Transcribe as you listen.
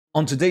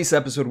On today's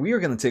episode, we are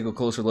going to take a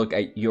closer look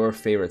at your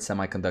favorite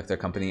semiconductor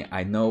company.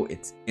 I know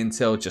it's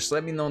Intel. Just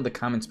let me know in the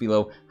comments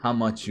below how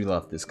much you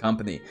love this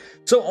company.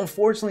 So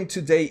unfortunately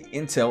today,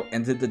 Intel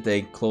ended the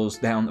day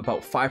closed down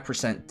about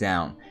 5%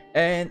 down.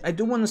 And I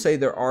do want to say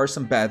there are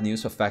some bad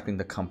news affecting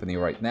the company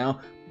right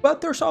now,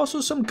 but there's also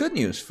some good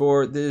news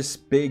for this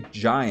big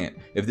giant.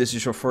 If this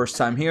is your first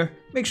time here,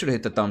 make sure to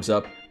hit the thumbs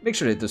up, make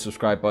sure to hit the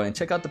subscribe button,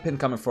 check out the pinned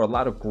comment for a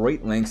lot of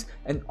great links,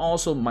 and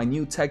also my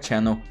new tech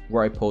channel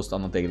where I post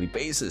on a daily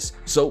basis.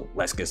 So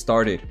let's get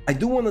started. I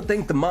do want to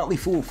thank the Motley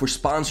Fool for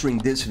sponsoring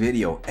this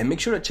video, and make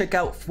sure to check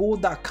out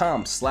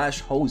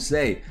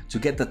fool.com/Jose to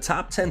get the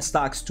top 10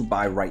 stocks to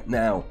buy right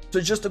now.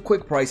 So just a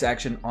quick price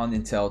action on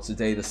Intel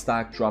today. The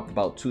stock dropped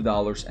about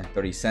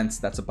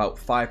 $2.30. That's about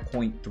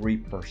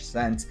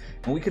 5.3%.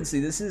 And we can see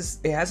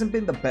it hasn't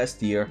been the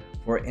best year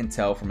for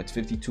Intel. From its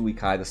 52-week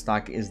high, the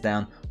stock is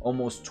down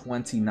almost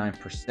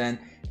 29%.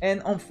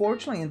 And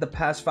unfortunately, in the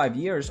past 5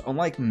 years,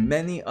 unlike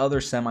many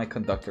other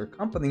semiconductor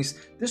companies,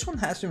 this one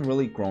hasn't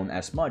really grown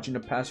as much. In the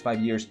past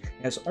 5 years,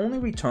 it has only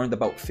returned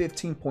about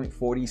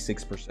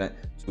 15.46%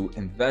 to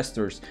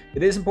investors.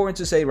 It is important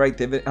to say, right,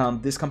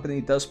 this company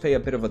does pay a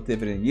bit of a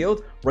dividend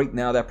yield. Right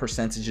now, that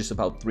percentage is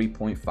about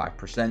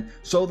 3.5%.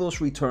 So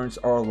those returns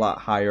are a lot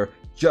higher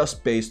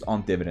just based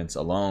on dividends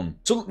alone.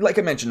 So like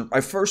I mentioned, I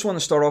first want to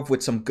start off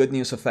with some good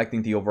news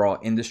affecting the overall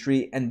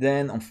industry, and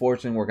then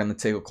unfortunately we're going to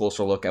take a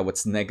closer look at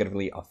what's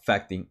negatively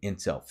affecting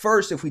Intel.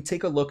 First, if we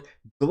take a look,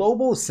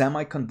 global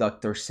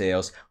semiconductor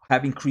sales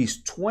have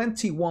increased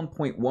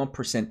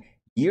 21.1%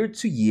 year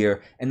to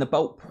year and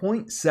about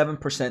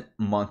 0.7%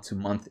 month to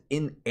month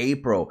in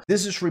April.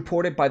 This is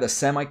reported by the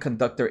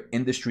Semiconductor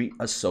Industry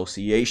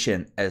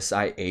Association,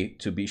 SIA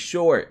to be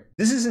short.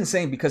 This is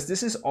insane because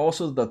this is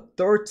also the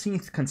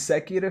 13th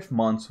consecutive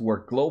month where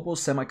global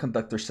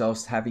semiconductor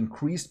sales have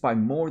increased by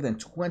more than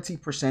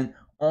 20%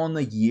 on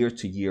a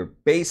year-to-year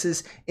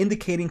basis,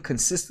 indicating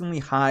consistently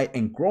high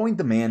and growing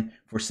demand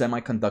for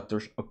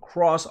semiconductors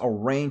across a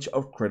range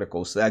of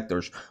critical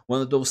sectors.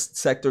 One of those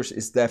sectors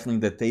is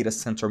definitely the data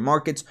center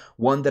markets,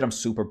 one that I'm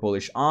super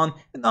bullish on,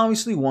 and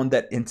obviously one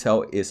that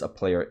Intel is a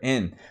player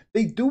in.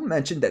 They do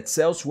mention that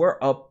sales were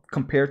up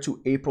compared to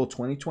April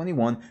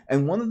 2021,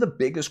 and one of the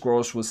biggest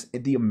growths was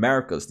in the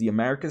Americas. The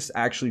Americas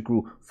actually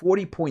grew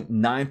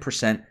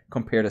 40.9%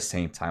 compared to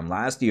same time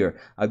last year.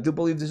 I do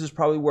believe this is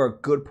probably where a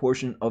good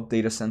portion of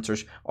data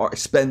centers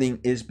spending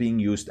is being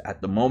used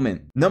at the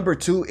moment. Number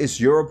 2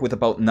 is Europe with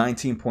about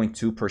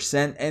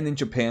 19.2%, and in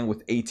Japan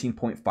with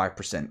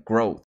 18.5%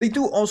 growth. They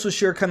do also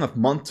share kind of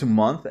month to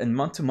month, and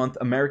month to month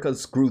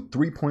Americas grew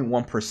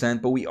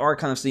 3.1%, but we are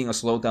kind of seeing a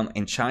slowdown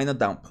in China,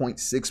 down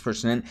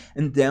 0.6%,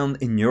 and down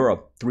in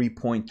Europe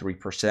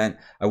 3.3%.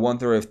 I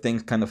wonder if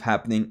things kind of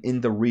happening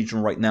in the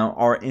region right now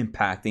are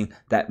impacting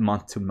that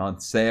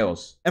month-to-month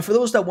sales. And for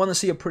those that want to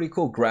see a pretty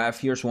cool graph,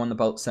 here's one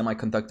about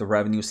semiconductor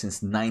revenue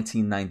since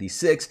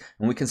 1996,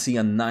 and we can see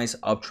a nice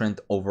uptrend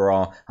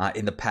overall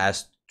in the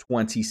past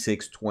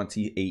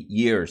 28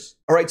 years.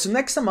 All right, so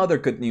next, some other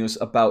good news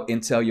about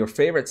Intel, your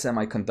favorite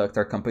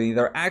semiconductor company.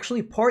 They're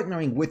actually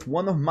partnering with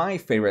one of my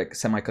favorite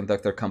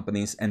semiconductor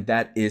companies, and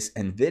that is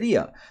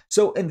Nvidia.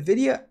 So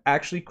Nvidia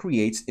actually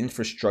creates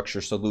infrastructure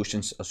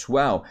solutions as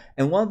well,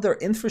 and one of their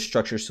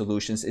infrastructure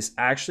solutions is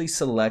actually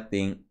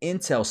selecting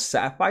Intel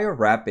Sapphire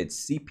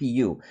Rapids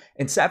CPU.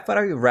 And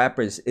Sapphire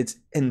Rapids, it's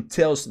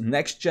Intel's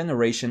next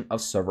generation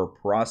of server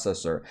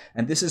processor,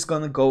 and this is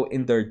going to go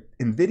in their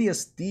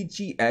Nvidia's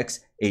DGX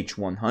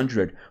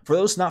H100. For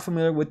those not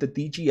familiar with the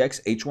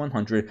DGX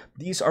H100,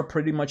 these are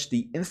pretty much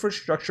the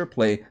infrastructure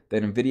play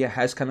that Nvidia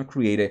has kind of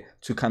created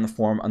to kind of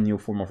form a new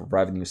form of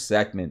revenue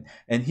segment.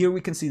 And here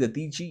we can see the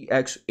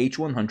DGX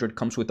H100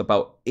 comes with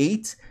about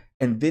 8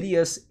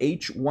 Nvidia's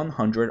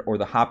H100 or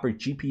the Hopper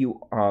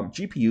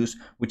GPUs,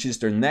 which is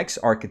their next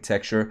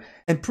architecture.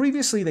 And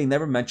previously, they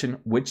never mentioned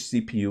which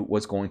CPU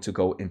was going to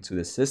go into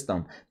the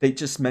system. They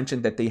just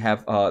mentioned that they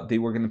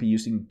were going to be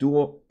using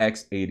dual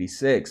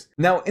x86.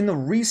 Now, in the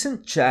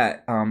recent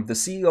chat, the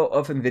CEO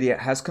of Nvidia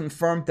has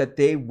confirmed that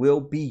they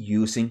will be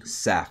using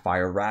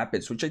Sapphire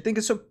Rapids, which I think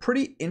is a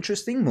pretty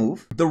interesting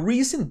move. The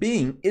reason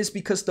being is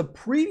because the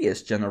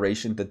previous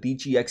generation, the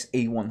DGX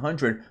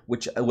A100,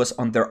 which was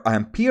on their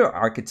Ampere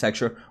architecture,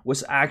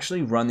 was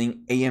actually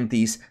running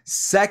AMD's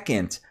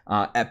second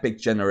EPYC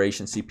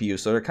generation CPU.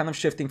 So they're kind of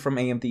shifting from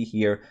AMD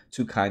here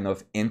to kind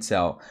of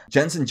Intel.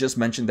 Jensen just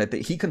mentioned that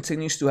he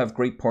continues to have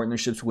great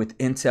partnerships with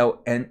Intel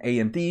and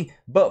AMD,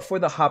 but for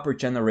the Hopper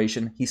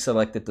generation, he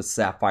selected the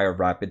Sapphire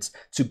Rapids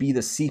to be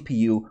the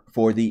CPU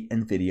for the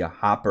Nvidia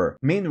Hopper.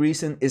 Main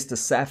reason is the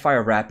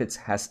Sapphire Rapids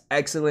has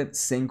excellent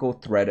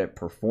single-threaded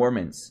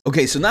performance.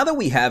 Okay, so now that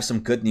we have some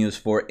good news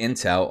for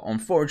Intel,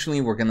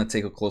 unfortunately, we're going to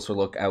take a closer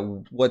look at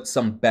what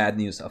some bad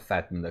news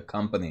affecting the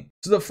company.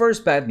 So the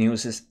first bad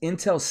news is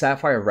Intel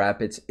Sapphire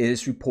Rapids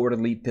is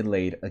reportedly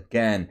delayed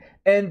again.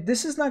 And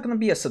this is not going to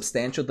be a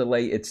substantial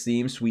delay, it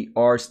seems. We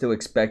are still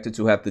expected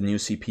to have the new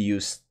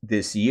CPUs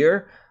this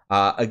year.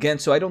 Again,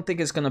 so I don't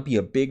think it's going to be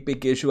a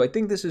big issue. I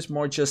think this is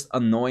more just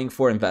annoying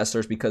for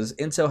investors because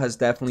Intel has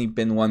definitely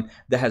been one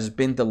that has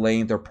been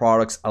delaying their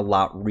products a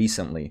lot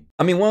recently.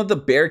 I mean, one of the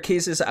bear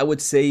cases I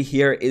would say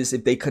here is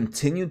if they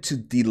continue to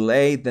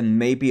delay, then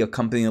maybe a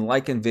company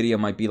like Nvidia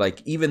might be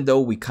like, even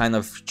though we kind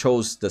of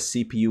chose the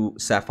CPU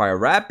Sapphire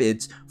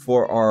Rapids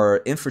for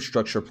our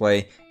infrastructure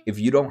play, if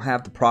you don't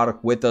have the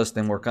product with us,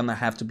 then we're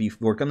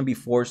gonna be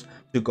forced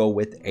to go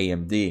with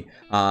AMD.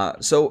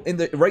 So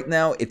right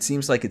now, it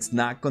seems like it's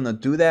not gonna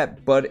do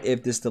that. But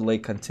if this delay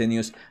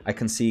continues, I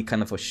can see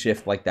kind of a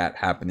shift like that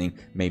happening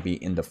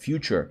maybe in the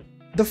future.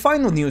 The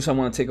final news I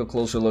want to take a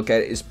closer look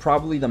at is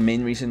probably the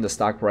main reason the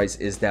stock price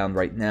is down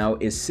right now.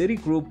 Is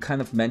Citigroup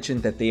kind of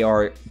mentioned that they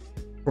are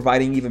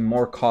providing even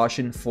more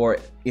caution for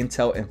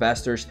Intel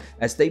investors,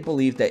 as they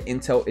believe that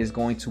Intel is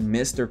going to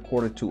miss their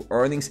Q2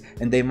 earnings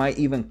and they might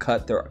even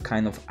cut their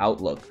kind of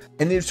outlook.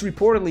 And it's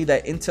reportedly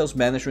that Intel's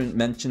management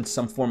mentioned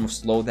some form of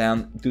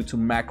slowdown due to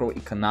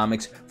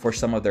macroeconomics for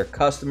some of their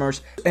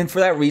customers, and for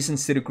that reason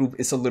Citigroup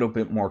is a little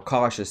bit more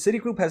cautious.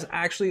 Citigroup has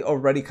actually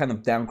already kind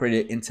of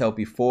downgraded Intel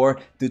before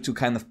due to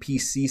kind of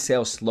PC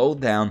sales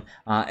slowdown,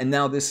 and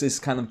now this is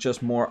kind of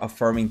just more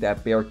affirming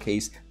that bear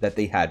case that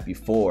they had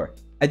before.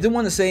 I do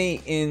want to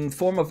say, in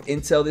form of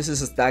Intel, this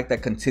is a stock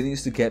that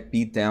continues to get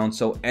beat down,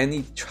 so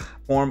any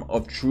form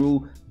of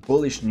true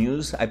bullish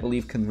news, I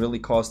believe, can really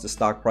cause the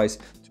stock price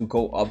to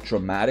go up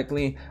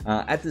dramatically.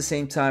 At the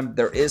same time,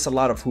 there is a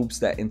lot of hoops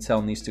that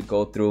Intel needs to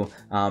go through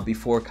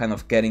before kind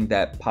of getting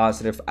that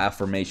positive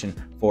affirmation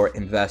for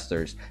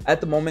investors.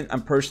 At the moment,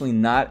 I'm personally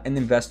not an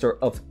investor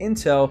of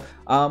Intel,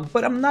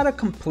 but I'm not a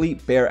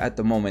complete bear at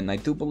the moment. I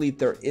do believe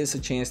there is a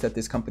chance that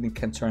this company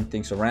can turn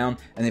things around,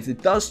 and if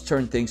it does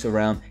turn things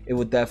around, it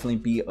would definitely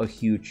be a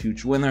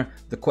huge winner.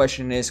 The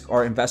question is,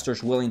 are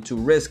investors willing to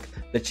risk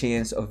the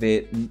chance of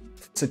it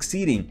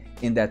succeeding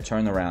in that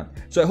turnaround?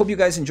 So I hope you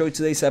guys enjoyed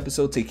today's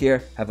episode. Take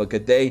care, have a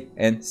good day,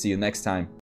 and see you next time.